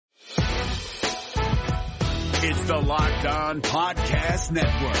It's the Locked On Podcast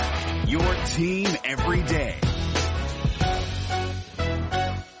Network, your team every day.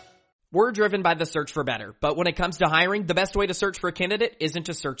 We're driven by the search for better, but when it comes to hiring, the best way to search for a candidate isn't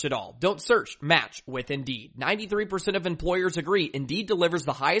to search at all. Don't search, match with Indeed. 93% of employers agree Indeed delivers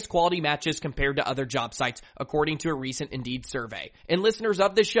the highest quality matches compared to other job sites, according to a recent Indeed survey. And listeners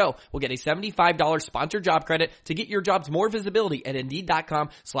of this show will get a $75 sponsored job credit to get your jobs more visibility at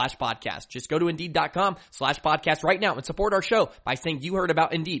Indeed.com/podcast. Just go to Indeed.com/podcast right now and support our show by saying you heard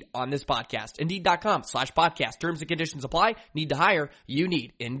about Indeed on this podcast. Indeed.com/podcast. Terms and conditions apply. Need to hire? You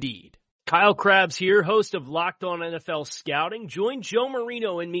need Indeed. Kyle Krabs here, host of Locked On NFL Scouting. Join Joe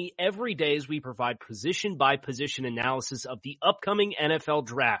Marino and me every day as we provide position-by-position analysis of the upcoming NFL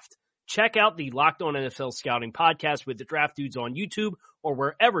Draft. Check out the Locked On NFL Scouting podcast with the Draft Dudes on YouTube or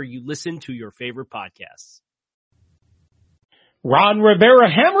wherever you listen to your favorite podcasts. Ron Rivera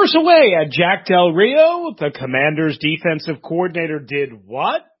hammers away at Jack Del Rio. The Commanders' defensive coordinator did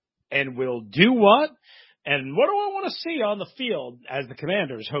what and will do what? And what do I want to see on the field as the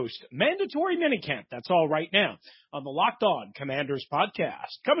Commanders host mandatory minicamp? That's all right now on the Locked On Commanders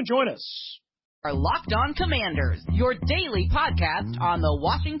podcast. Come and join us. Our Locked On Commanders, your daily podcast on the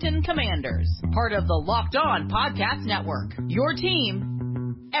Washington Commanders. Part of the Locked On Podcast Network, your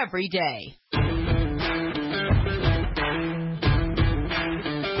team every day.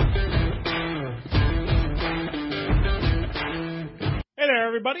 Hey there,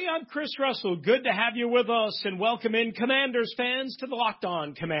 everybody. I'm Chris Russell. Good to have you with us, and welcome in Commanders fans to the Locked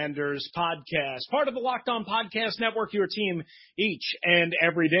On Commanders podcast, part of the Locked On Podcast Network, your team each and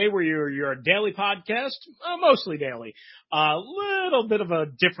every day. We're your daily podcast, mostly daily. A little bit of a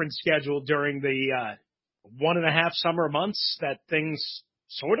different schedule during the 1.5 summer months that things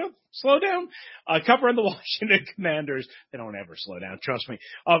sort of slow down. Covering the Washington Commanders. They don't ever slow down, trust me.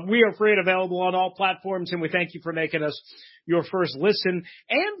 We are free and available on all platforms, and we thank you for making us your first listen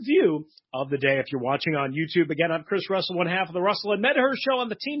and view of the day. If you're watching on YouTube, again, I'm Chris Russell, one half of the Russell and Medhurst show on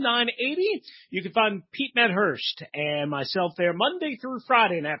the Team 980. You can find Pete Medhurst and myself there Monday through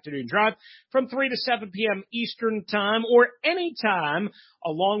Friday, an afternoon drive from 3 to 7 p.m. Eastern time, or any time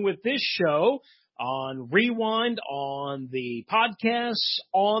along with this show on Rewind, on the podcasts,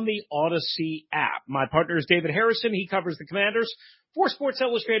 on the Odyssey app. My partner is David Harrison. He covers the Commanders for Sports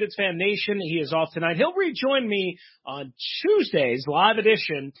Illustrated's Fan Nation. He is off tonight. He'll rejoin me on Tuesday's live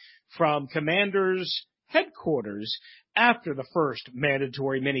edition from Commanders headquarters after the first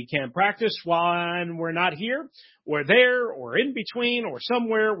mandatory minicamp practice. When we're not here, or there, or in between, or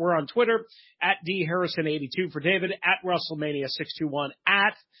somewhere, we're on Twitter at DHarrison82 for David, at WrestleMania621,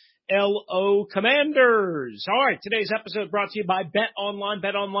 at LO Commanders. All right, today's episode brought to you by Bet Online.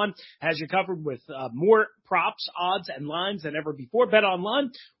 Bet Online has you covered with more props, odds, and lines than ever before. Bet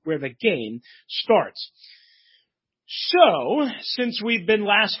Online, where the game starts. So, since we've been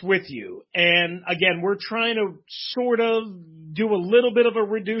last with you, and again, we're trying to sort of do a little bit of a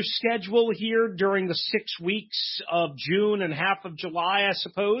reduced schedule here during the 6 weeks of June and half of July, I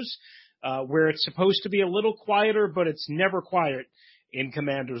suppose, where it's supposed to be a little quieter, but it's never quiet in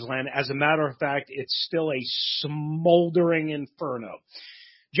Commanders land. As a matter of fact, it's still a smoldering inferno.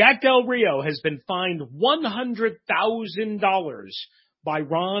 Jack Del Rio has been fined $100,000 by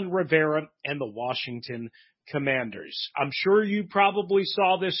Ron Rivera and the Washington Commanders. I'm sure you probably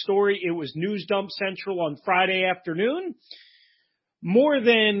saw this story. It was News Dump Central on Friday afternoon, more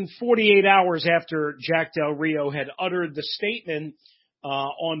than 48 hours after Jack Del Rio had uttered the statement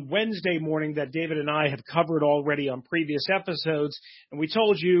on Wednesday morning that David and I have covered already on previous episodes. And we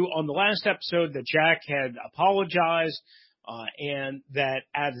told you on the last episode that Jack had apologized and that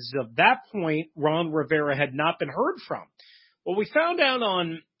as of that point, Ron Rivera had not been heard from. Well, we found out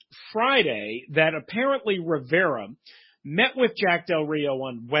on Friday that apparently Rivera met with Jack Del Rio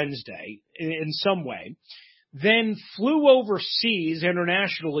on Wednesday in some way, then flew overseas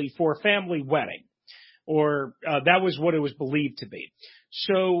internationally for a family wedding. Or that was what it was believed to be.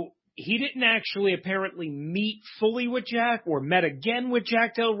 So he didn't actually apparently meet fully with Jack or met again with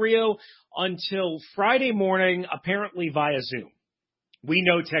Jack Del Rio until Friday morning, apparently via Zoom. We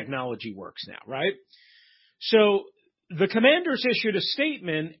know technology works now, right? So the Commanders issued a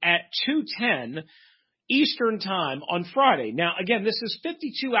statement at 2:10 Eastern time on Friday. Now, again, this is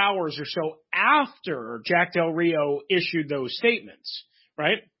 52 hours or so after Jack Del Rio issued those statements,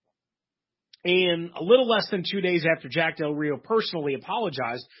 right? And a little less than 2 days after Jack Del Rio personally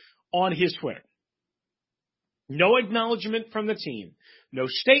apologized on his Twitter. No acknowledgement from the team. No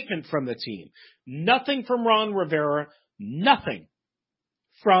statement from the team. Nothing from Ron Rivera. Nothing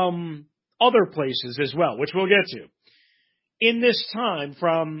from other places as well, which we'll get to. In this time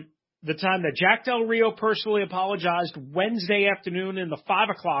from the time that Jack Del Rio personally apologized Wednesday afternoon in the 5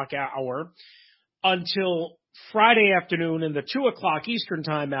 o'clock hour until Friday afternoon in the 2 o'clock Eastern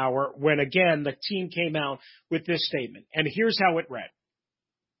time hour when, again, the team came out with this statement. And here's how it read.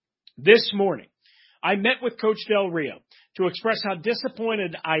 This morning, I met with Coach Del Rio to express how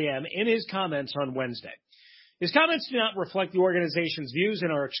disappointed I am in his comments on Wednesday. His comments do not reflect the organization's views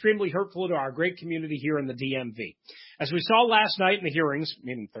and are extremely hurtful to our great community here in the DMV. As we saw last night in the hearings,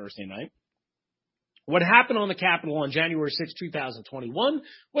 meaning Thursday night, what happened on the Capitol on January 6, 2021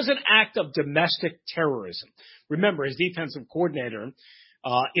 was an act of domestic terrorism. Remember, his defensive coordinator,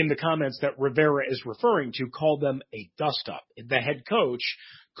 in the comments that Rivera is referring to, called them a dust-up. The head coach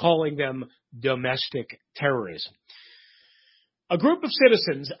calling them domestic terrorism. A group of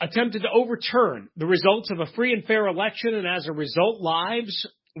citizens attempted to overturn the results of a free and fair election, and as a result, lives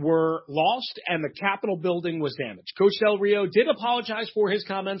were lost and the Capitol building was damaged. Coach Del Rio did apologize for his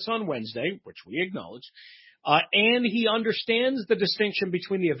comments on Wednesday, which we acknowledge, and he understands the distinction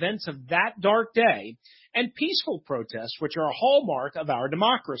between the events of that dark day and peaceful protests, which are a hallmark of our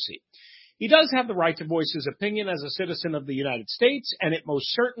democracy. He does have the right to voice his opinion as a citizen of the United States, and it most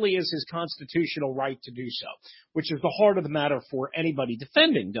certainly is his constitutional right to do so, which is the heart of the matter for anybody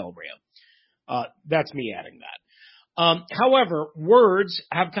defending Del Rio. That's me adding that. However, words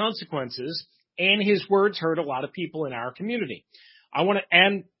have consequences, and his words hurt a lot of people in our community.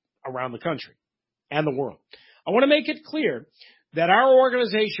 And around the country and the world. I want to make it clear that our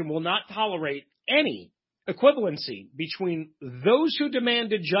organization will not tolerate any equivalency between those who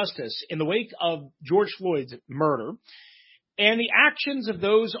demanded justice in the wake of George Floyd's murder and the actions of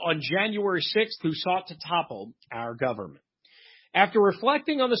those on January 6th who sought to topple our government. After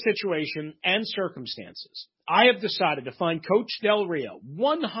reflecting on the situation and circumstances, I have decided to fine Coach Del Rio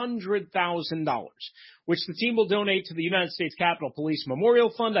 $100,000, which the team will donate to the United States Capitol Police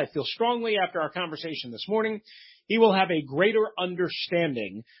Memorial Fund. I feel strongly after our conversation this morning, he will have a greater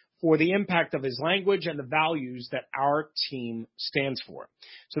understanding for the impact of his language and the values that our team stands for.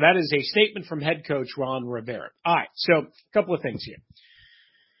 So that is a statement from head coach Ron Rivera. All right, so a couple of things here.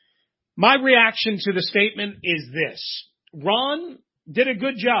 My reaction to the statement is this. Ron did a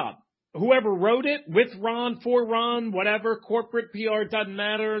good job. Whoever wrote it, with Ron, for Ron, whatever, corporate PR, doesn't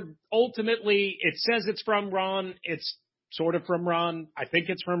matter. Ultimately, it says it's from Ron. It's sort of from Ron. I think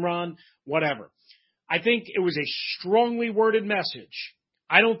it's from Ron, whatever. I think it was a strongly worded message.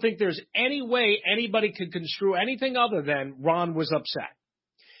 I don't think there's any way anybody could construe anything other than Ron was upset.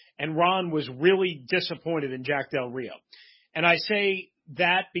 And Ron was really disappointed in Jack Del Rio. And I say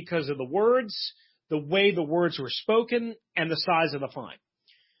that because of the words, the way the words were spoken, and the size of the fine.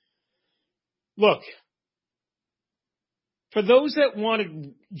 Look, for those that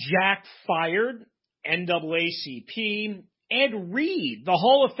wanted Jack fired, NAACP, and Reed, the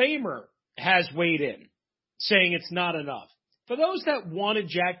Hall of Famer, has weighed in, saying it's not enough. For those that wanted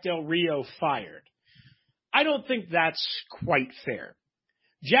Jack Del Rio fired, I don't think that's quite fair.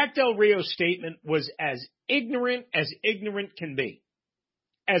 Jack Del Rio's statement was as ignorant can be,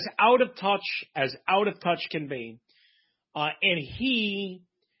 as out of touch can be, and he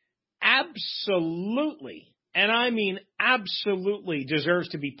absolutely, and I mean absolutely, deserves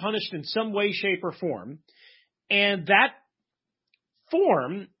to be punished in some way, shape, or form, and that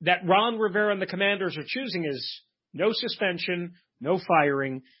form that Ron Rivera and the Commanders are choosing is no suspension, no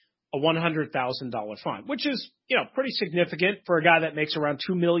firing, a $100,000 fine, which is, pretty significant for a guy that makes around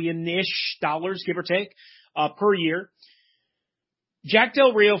 $2 million-ish, give or take, per year. Jack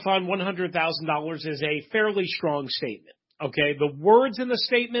Del Rio fined $100,000 is a fairly strong statement. Okay, the words in the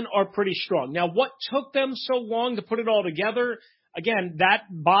statement are pretty strong. Now, what took them so long to put it all together? Again, that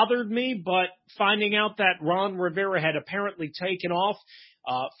bothered me, but finding out that Ron Rivera had apparently taken off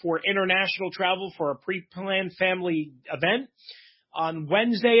for international travel for a pre-planned family event on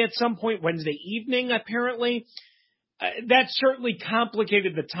Wednesday at some point, Wednesday evening apparently, that certainly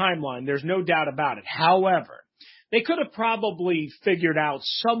complicated the timeline. There's no doubt about it. However, they could have probably figured out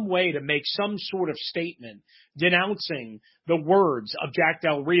some way to make some sort of statement denouncing the words of Jack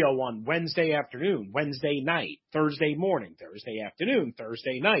Del Rio on Wednesday afternoon, Wednesday night, Thursday morning, Thursday afternoon,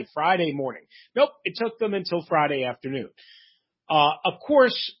 Thursday night, Friday morning. Nope, it took them until Friday afternoon. Of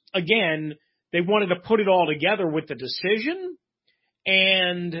course, again, they wanted to put it all together with the decision,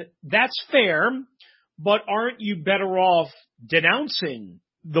 and that's fair, but aren't you better off denouncing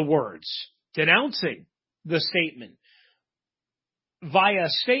the words, denouncing the statement via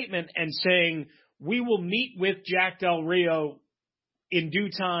statement and saying, we will meet with Jack Del Rio in due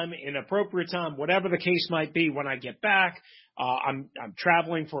time, in appropriate time, whatever the case might be when I get back. I'm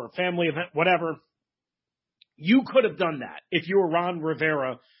traveling for a family event, whatever. You could have done that if you were Ron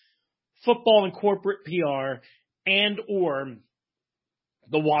Rivera football and corporate PR and or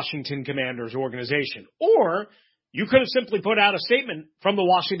the Washington Commanders organization. Or you could have simply put out a statement from the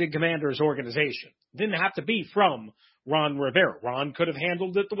Washington Commanders organization. It didn't have to be from Ron Rivera. Ron could have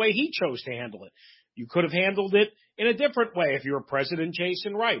handled it the way he chose to handle it. You could have handled it in a different way if you're President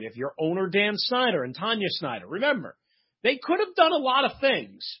Jason Wright, if you're owner Dan Snyder and Tanya Snyder. Remember, they could have done a lot of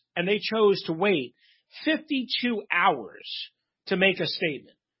things, and they chose to wait 52 hours to make a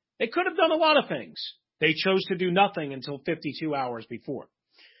statement. They could have done a lot of things. They chose to do nothing until 52 hours before.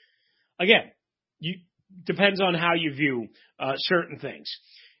 Again, depends on how you view certain things.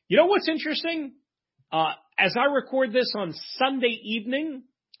 You know what's interesting? As I record this on Sunday evening,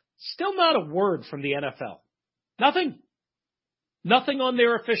 still not a word from the NFL. Nothing. Nothing on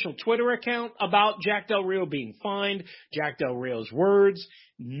their official Twitter account about Jack Del Rio being fined, Jack Del Rio's words.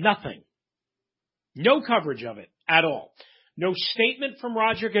 Nothing. No coverage of it at all. No statement from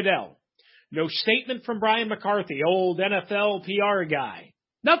Roger Goodell. No statement from Brian McCarthy, old NFL PR guy.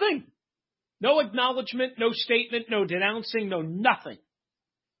 Nothing. No acknowledgement, no statement, no denouncing, no nothing.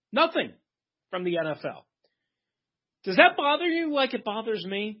 Nothing from the NFL. Does that bother you like it bothers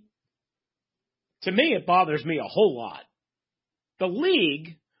me? To me, it bothers me a whole lot. The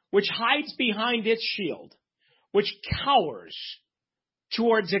league, which hides behind its shield, which cowers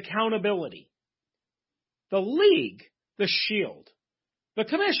towards accountability. The league, the shield. The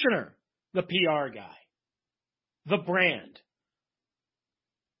commissioner, the PR guy. The brand.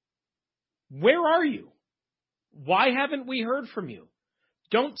 Where are you? Why haven't we heard from you?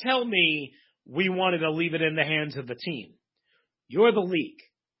 Don't tell me we wanted to leave it in the hands of the team. You're the league.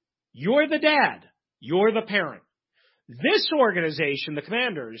 You're the dad. You're the parent. This organization, the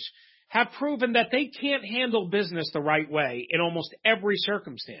Commanders, have proven that they can't handle business the right way in almost every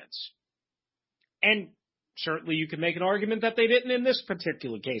circumstance. And certainly you can make an argument that they didn't in this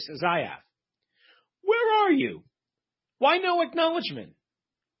particular case, as I have. Where are you? Why no acknowledgement?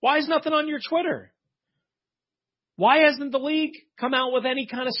 Why is nothing on your Twitter? Why hasn't the league come out with any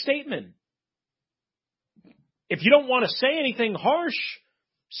kind of statement? If you don't want to say anything harsh,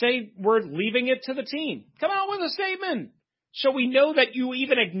 say we're leaving it to the team. Come out with a statement so we know that you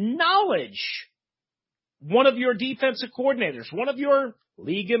even acknowledge one of your defensive coordinators, one of your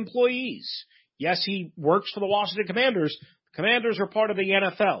league employees. Yes, he works for the Washington Commanders. The Commanders are part of the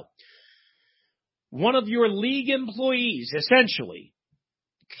NFL. One of your league employees, essentially,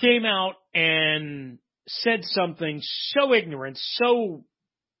 came out and said something so ignorant, so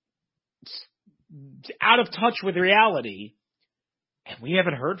out of touch with reality, and we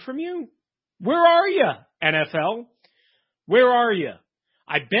haven't heard from you? Where are you, NFL? Where are you?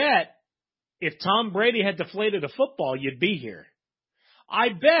 I bet if Tom Brady had deflated a football, you'd be here. I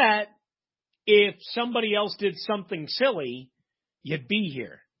bet if somebody else did something silly, you'd be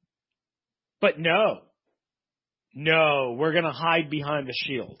here. But no, we're going to hide behind the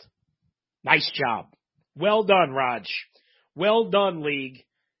shield. Nice job. Well done, Raj. Well done, league.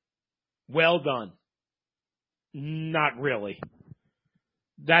 Well done. Not really.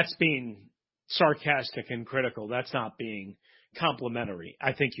 That's being sarcastic and critical. That's not being complimentary.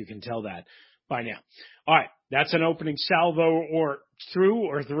 I think you can tell that by now. All right, that's an opening salvo or through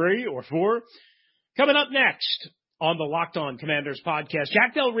or three or four. Coming up next on the Locked On Commanders podcast,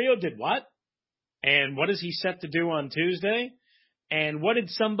 Jack Del Rio did what? And what is he set to do on Tuesday? And what did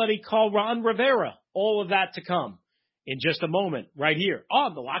somebody call Ron Rivera? All of that to come in just a moment right here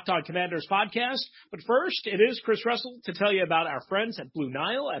on the Locked On Commanders podcast. But first, it is Chris Russell to tell you about our friends at Blue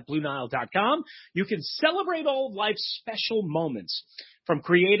Nile at BlueNile.com. You can celebrate all of life's special moments, from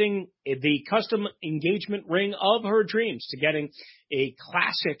creating the custom engagement ring of her dreams to getting a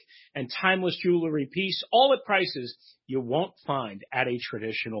classic and timeless jewelry piece, all at prices you won't find at a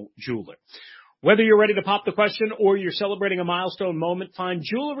traditional jeweler. Whether you're ready to pop the question or you're celebrating a milestone moment, find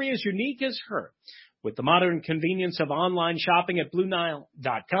jewelry as unique as her with the modern convenience of online shopping at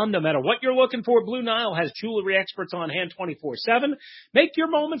BlueNile.com. No matter what you're looking for, Blue Nile has jewelry experts on hand 24/7. Make your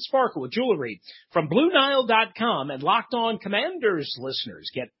moment sparkle with jewelry from BlueNile.com, and Locked On Commanders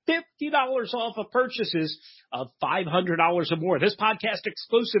listeners get $50 off of purchases of $500 or more. This podcast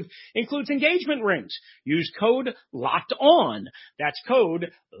exclusive includes engagement rings. Use code Locked On. That's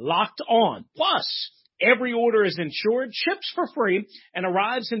code Locked On. Plus, every order is insured, ships for free, and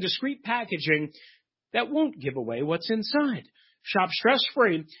arrives in discreet packaging that won't give away what's inside. Shop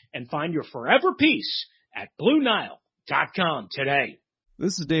stress-free and find your forever peace at BlueNile.com today.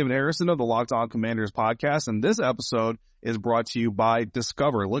 This is David Harrison of the Locked On Commanders podcast, and this episode is brought to you by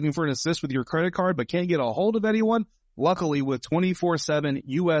Discover. Looking for an assist with your credit card but can't get a hold of anyone? Luckily, with 24/7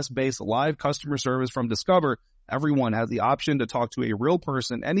 U.S.-based live customer service from Discover, everyone has the option to talk to a real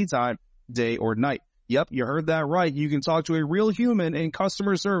person anytime day or night. Yep, you heard that right. You can talk to a real human in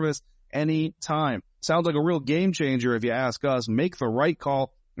customer service anytime. Sounds like a real game changer if you ask us. Make the right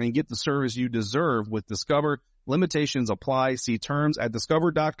call and get the service you deserve with Discover. Limitations apply. See terms at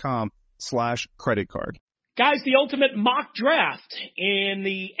discover.com/creditcard. Guys, the ultimate mock draft in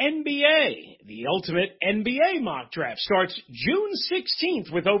the NBA. The ultimate NBA mock draft starts June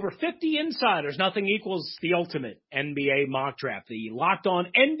 16th with over 50 insiders. Nothing equals the ultimate NBA mock draft. The Locked On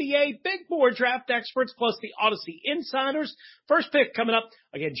NBA Big Board draft experts plus the Odyssey insiders. First pick coming up,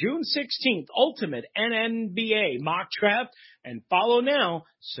 again, June 16th, ultimate NBA mock draft. And follow now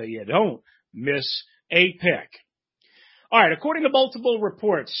so you don't miss a pick. All right, according to multiple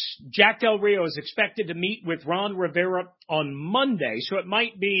reports, Jack Del Rio is expected to meet with Ron Rivera on Monday, so it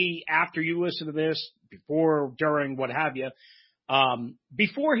might be after you listen to this, before, during, what have you,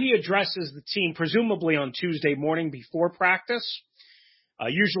 before he addresses the team, presumably on Tuesday morning before practice.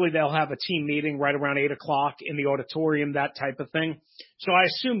 Usually they'll have a team meeting right around 8 o'clock in the auditorium, that type of thing. So I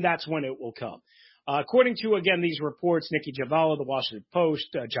assume that's when it will come. According to, again, these reports, Nikki Javala, The Washington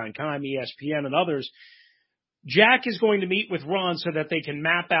Post, John Keim, ESPN, and others, Jack is going to meet with Ron so that they can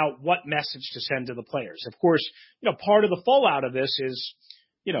map out what message to send to the players. Of course, part of the fallout of this is,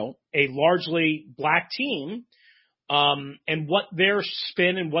 a largely black team, and what their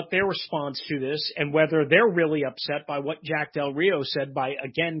spin and what their response to this, and whether they're really upset by what Jack Del Rio said by,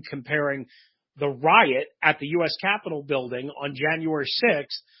 again, comparing the riot at the U.S. Capitol building on January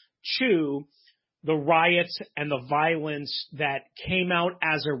 6th to the riots and the violence that came out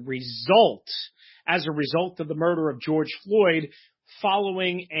as a result of the murder of George Floyd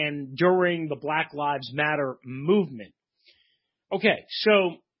following and during the Black Lives Matter movement. Okay,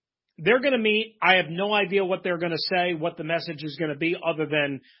 so they're going to meet. I have no idea what they're going to say, what the message is going to be, other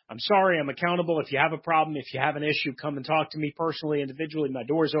than, I'm sorry, I'm accountable. If you have a problem, if you have an issue, come and talk to me personally, individually. My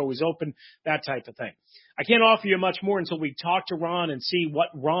door's always open, that type of thing. I can't offer you much more until we talk to Ron and see what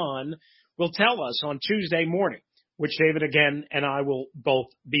Ron will tell us on Tuesday morning, which David, again, and I will both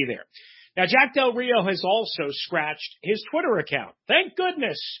be there. Now, Jack Del Rio has also scratched his Twitter account. Thank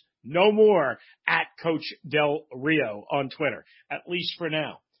goodness, no more at Coach Del Rio on Twitter, at least for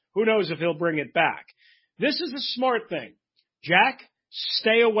now. Who knows if he'll bring it back. This is a smart thing. Jack,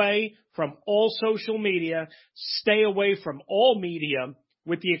 stay away from all social media. Stay away from all media,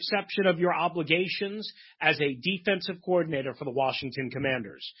 with the exception of your obligations as a defensive coordinator for the Washington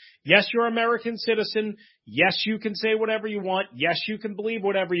Commanders. Yes, you're an American citizen. Yes, you can say whatever you want. Yes, you can believe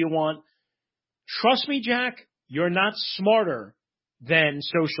whatever you want. Trust me, Jack, you're not smarter than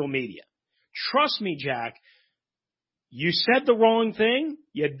social media. Trust me, Jack, you said the wrong thing.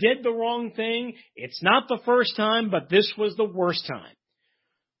 You did the wrong thing. It's not the first time, but this was the worst time.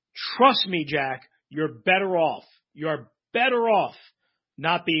 Trust me, Jack, you're better off. You're better off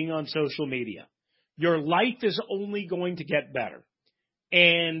not being on social media. Your life is only going to get better.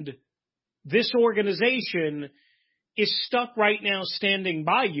 And this organization is stuck right now standing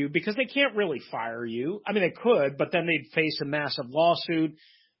by you because they can't really fire you. I mean, they could, but then they'd face a massive lawsuit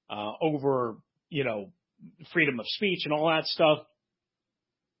over, freedom of speech and all that stuff.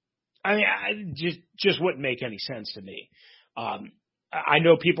 I mean, just wouldn't make any sense to me. I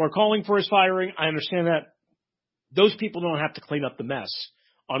know people are calling for his firing. I understand that. Those people don't have to clean up the mess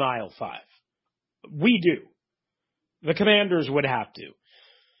on aisle 5. We do. The Commanders would have to.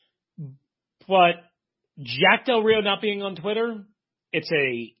 But Jack Del Rio not being on Twitter, it's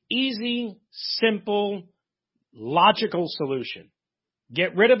a easy, simple, logical solution.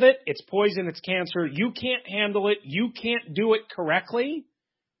 Get rid of it. It's poison. It's cancer. You can't handle it. You can't do it correctly.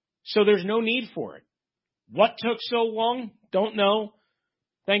 So there's no need for it. What took so long? Don't know.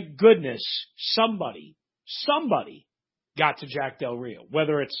 Thank goodness somebody got to Jack Del Rio,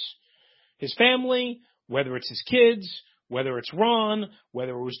 whether it's his family, whether it's his kids, whether it's Ron,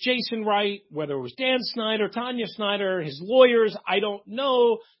 whether it was Jason Wright, whether it was Dan Snyder, Tanya Snyder, his lawyers, I don't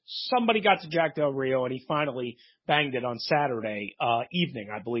know. Somebody got to Jack Del Rio, and he finally banged it on Saturday evening,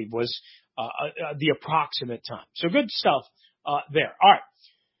 I believe, was the approximate time. So good stuff there. All right.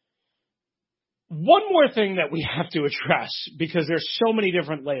 One more thing that we have to address, because there's so many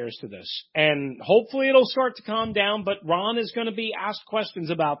different layers to this, and hopefully it'll start to calm down, but Ron is going to be asked questions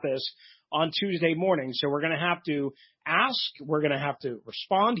about this on Tuesday morning, so we're going to have to ask, we're going to have to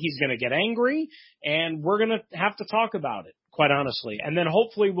respond, he's going to get angry, and we're going to have to talk about it, quite honestly, and then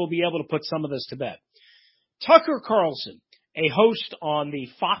hopefully we'll be able to put some of this to bed. Tucker Carlson, a host on the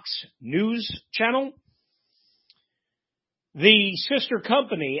Fox News channel, the sister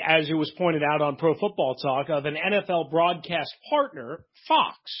company, as it was pointed out on Pro Football Talk, of an NFL broadcast partner,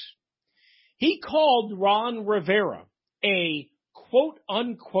 Fox. He called Ron Rivera a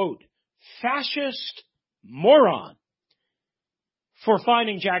quote-unquote fascist moron for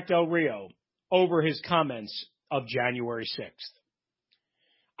finding Jack Del Rio over his comments of January 6th.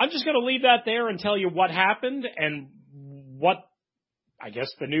 I'm just going to leave that there and tell you what happened and what I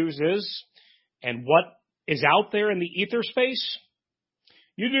guess the news is and what is out there in the ether space.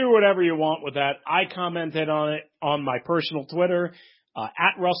 You do whatever you want with that. I commented on it on my personal Twitter,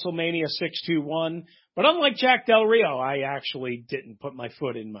 at WrestleMania621. But unlike Jack Del Rio, I actually didn't put my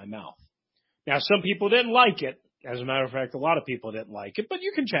foot in my mouth. Now, some people didn't like it. As a matter of fact, a lot of people didn't like it, but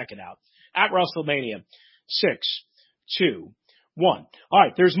you can check it out at WrestleMania621. All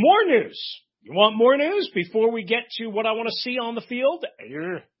right, there's more news. You want more news before we get to what I want to see on the field?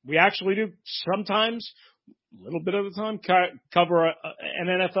 We actually do sometimes, a little bit of the time, cover an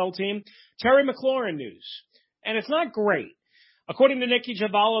NFL team. Terry McLaurin news. And it's not great. According to Nikki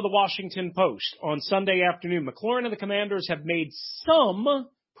Javala of the Washington Post, on Sunday afternoon, McLaurin and the Commanders have made some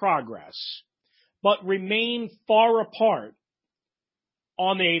progress, but remain far apart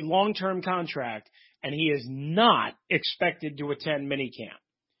on a long-term contract, and he is not expected to attend minicamp.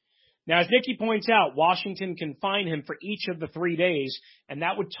 Now, as Nikki points out, Washington can fine him for each of the 3 days, and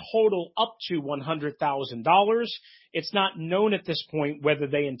that would total up to $100,000. It's not known at this point whether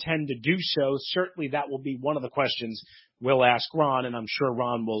they intend to do so. Certainly that will be one of the questions we'll ask Ron, and I'm sure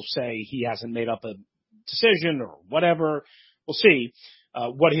Ron will say he hasn't made up a decision or whatever. We'll see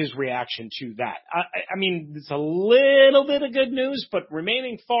what his reaction to that. I mean, it's a little bit of good news, but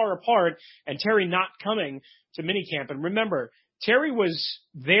remaining far apart and Terry not coming to minicamp. And remember, Terry was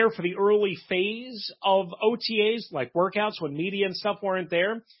there for the early phase of OTAs, like workouts when media and stuff weren't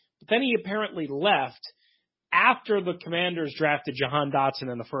there. But then he apparently left after the Commanders drafted Jahan Dotson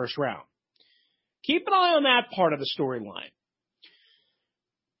in the first round. Keep an eye on that part of the storyline.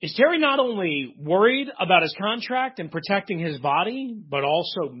 Is Terry not only worried about his contract and protecting his body, but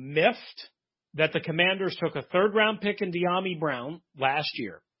also miffed that the Commanders took a third-round pick in De'Ami Brown last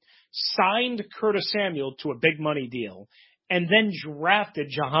year, signed Curtis Samuel to a big money deal, and then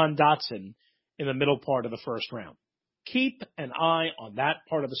drafted Jahan Dotson in the middle part of the first round? Keep an eye on that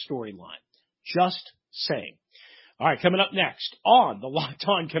part of the storyline. Just saying. All right, coming up next on the Locked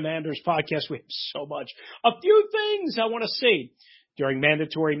On Commanders podcast, we have so much. A few things I want to see during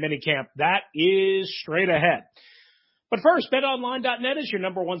mandatory minicamp. That is straight ahead. But first, BetOnline.net is your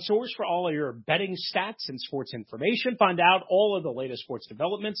number one source for all of your betting stats and sports information. Find out all of the latest sports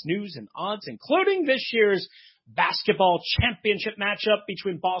developments, news, and odds, including this year's basketball championship matchup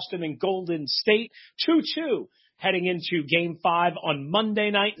between Boston and Golden State. 2-2 heading into Game 5 on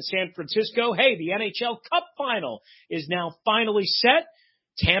Monday night in San Francisco. Hey, the NHL Cup Final is now finally set.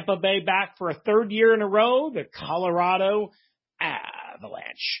 Tampa Bay back for a third year in a row. The Colorado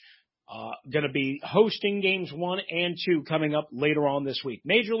Avalanche going to be hosting Games 1 and 2 coming up later on this week.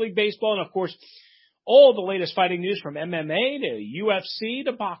 Major League Baseball, and of course, all the latest fighting news from MMA to UFC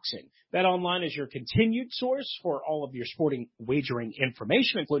to boxing. BetOnline is your continued source for all of your sporting wagering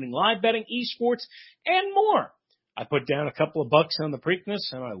information, including live betting, esports, and more. I put down a couple of bucks on the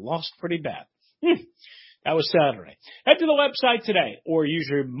Preakness, and I lost pretty bad. That was Saturday. Head to the website today or use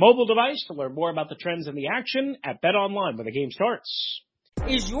your mobile device to learn more about the trends in the action at BetOnline when the game starts.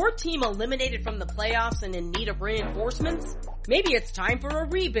 Is your team eliminated from the playoffs and in need of reinforcements? Maybe it's time for a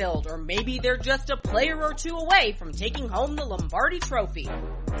rebuild, or maybe they're just a player or two away from taking home the Lombardi Trophy.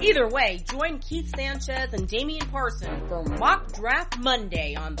 Either way, join Keith Sanchez and Damian Parson for Mock Draft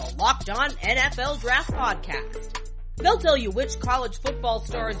Monday on the Locked On NFL Draft Podcast. They'll tell you which college football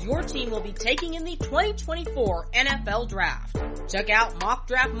stars your team will be taking in the 2024 NFL Draft. Check out Mock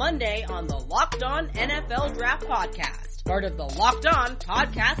Draft Monday on the Locked On NFL Draft Podcast, part of the Locked On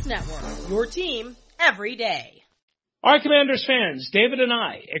Podcast Network. Your team every day. All right, Commanders fans, David and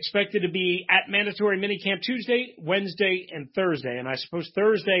I expected to be at mandatory minicamp Tuesday, Wednesday, and Thursday. And I suppose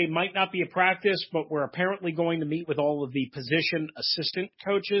Thursday might not be a practice, but we're apparently going to meet with all of the position assistant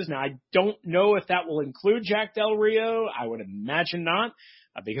coaches. Now, I don't know if that will include Jack Del Rio. I would imagine not,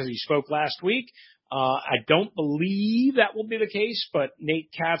 because he spoke last week. I don't believe that will be the case, but Nate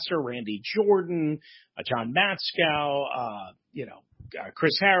Katzer, Randy Jordan, John Matskow,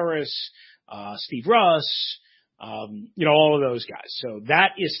 Chris Harris, Steve Russ, all of those guys. So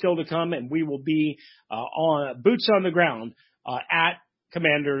that is still to come, and we will be on boots on the ground at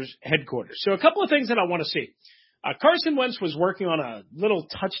Commanders headquarters. So a couple of things that I want to see. Carson Wentz was working on a little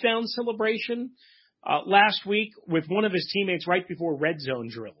touchdown celebration last week with one of his teammates right before red zone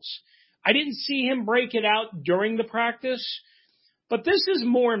drills. I didn't see him break it out during the practice, But this is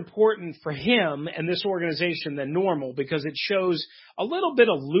more important for him and this organization than normal because it shows a little bit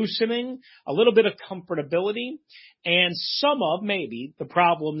of loosening, a little bit of comfortability, and some of maybe the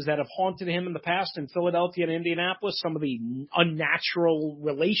problems that have haunted him in the past in Philadelphia and Indianapolis, some of the unnatural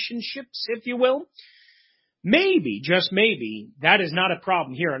relationships, if you will. Maybe, just maybe, that is not a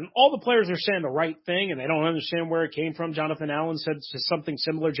problem here. And all the players are saying the right thing, and they don't understand where it came from. Jonathan Allen said something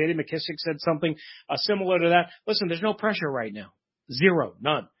similar. J.D. McKissick said something similar to that. Listen, there's no pressure right now. Zero.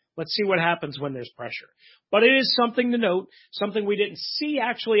 None. Let's see what happens when there's pressure. But it is something to note, something we didn't see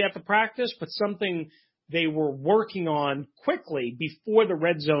actually at the practice, but something they were working on quickly before the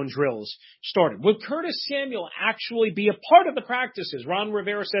red zone drills started. Would Curtis Samuel actually be a part of the practices? Ron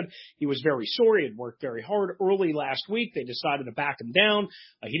Rivera said he was very sore. He had worked very hard early last week. They decided to back him down.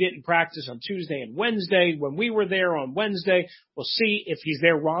 He didn't practice on Tuesday and Wednesday. When we were there on Wednesday, we'll see if he's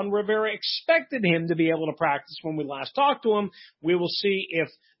there. Ron Rivera expected him to be able to practice when we last talked to him. We will see if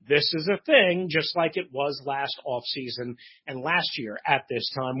this is a thing, just like it was last offseason and last year at this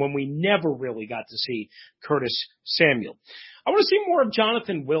time when we never really got to see Curtis Samuel. I want to see more of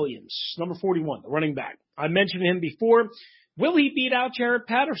Jonathan Williams, number 41, the running back. I mentioned him before. Will he beat out Jaret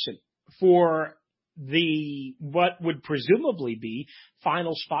Patterson for what would presumably be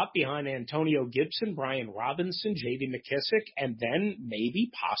final spot behind Antonio Gibson, Brian Robinson, J.D. McKissick, and then maybe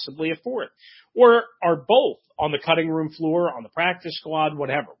possibly a fourth? Or are both on the cutting room floor, on the practice squad,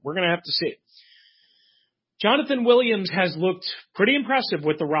 whatever? We're going to have to see. Jonathan Williams has looked pretty impressive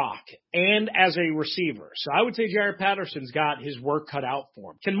with the rock and as a receiver. So I would say Jaret Patterson's got his work cut out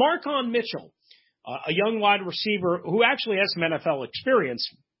for him. Can Marcon Mitchell, a young wide receiver who actually has some NFL experience,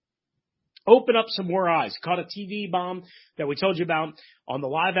 open up some more eyes? Caught a TV bomb that we told you about on the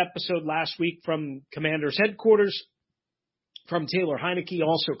live episode last week from Commanders headquarters from Taylor Heineke.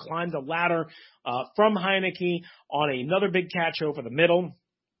 Also climbed the ladder from Heineke on another big catch over the middle.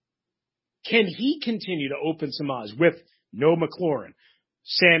 Can he continue to open some eyes with no McLaurin,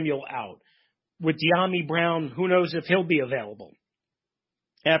 Samuel out, with De'Ami Brown? Who knows if he'll be available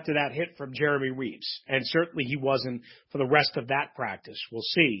after that hit from Jeremy Reeves. And certainly he wasn't for the rest of that practice. We'll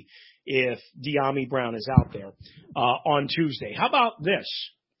see if De'Ami Brown is out there on Tuesday. How about this?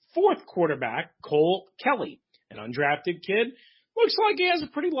 Fourth quarterback, Cole Kelly, an undrafted kid. Looks like he has a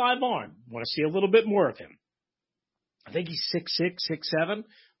pretty live arm. Want to see a little bit more of him. I think he's 6'6", 6'7",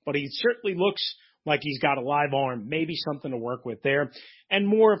 but he certainly looks like he's got a live arm, maybe something to work with there. And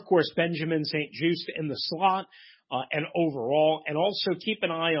more, of course, Benjamin St-Juste in the slot and overall. And also keep an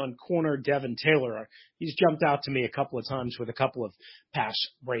eye on corner Devin Taylor. He's jumped out to me a couple of times with a couple of pass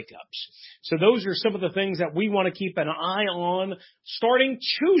breakups. So those are some of the things that we want to keep an eye on starting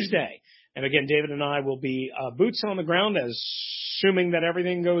Tuesday. And again, David and I will be boots on the ground, assuming that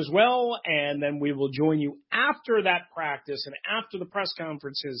everything goes well, and then we will join you after that practice and after the press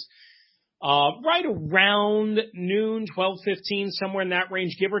conferences, right around noon, 12:15, somewhere in that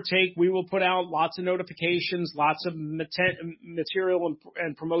range, give or take. We will put out lots of notifications, lots of material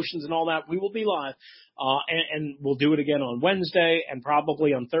and promotions and all that. We will be live, and we'll do it again on Wednesday and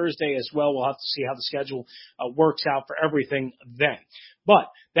probably on Thursday as well. We'll have to see how the schedule works out for everything then.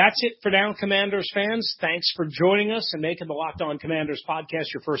 But that's it for now, Commanders fans. Thanks for joining us and making the Locked On Commanders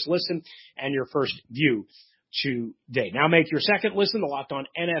podcast your first listen and your first view today. Now make your second listen, the Locked On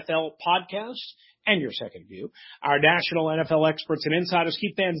NFL podcast, and your second view. Our national NFL experts and insiders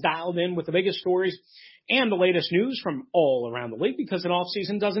keep fans dialed in with the biggest stories and the latest news from all around the league, because an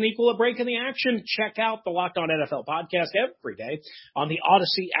off-season doesn't equal a break in the action. Check out the Locked On NFL podcast every day on the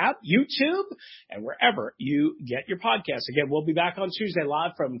Odyssey app, YouTube, and wherever you get your podcasts. Again, we'll be back on Tuesday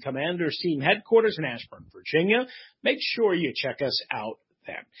live from Commanders team headquarters in Ashburn, Virginia. Make sure you check us out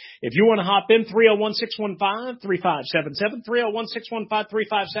then. If you want to hop in, 301-615-3577,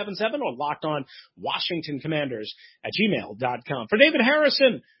 301-615-3577, or locked on WashingtonCommanders@gmail.com. For David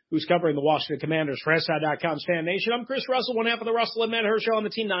Harrison, who's covering the Washington Commanders for SI.com's Fan Nation, I'm Chris Russell, one half of the Russell and Matt Herr Show on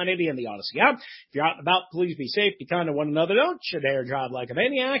the Team 980 and the Odyssey app. If you're out and about, please be safe, be kind to one another, don't you dare drive like a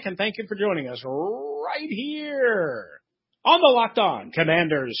maniac, and thank you for joining us right here on the Locked On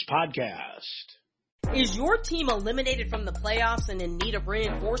Commanders podcast. Is your team eliminated from the playoffs and in need of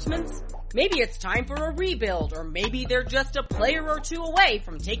reinforcements? Maybe it's time for a rebuild, or maybe they're just a player or two away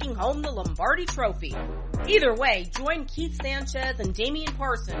from taking home the Lombardi Trophy. Either way, join Keith Sanchez and Damian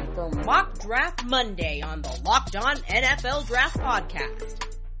Parson for Mock Draft Monday on the Locked On NFL Draft Podcast.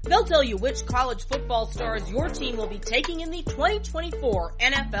 They'll tell you which college football stars your team will be taking in the 2024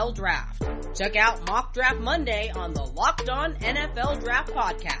 NFL Draft. Check out Mock Draft Monday on the Locked On NFL Draft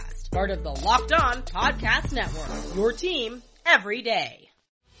Podcast, part of the Locked On Podcast Network. Your team every day.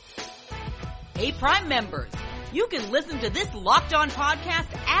 Hey, Prime members, you can listen to this Locked On podcast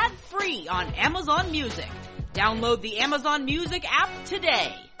ad-free on Amazon Music. Download the Amazon Music app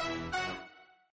today.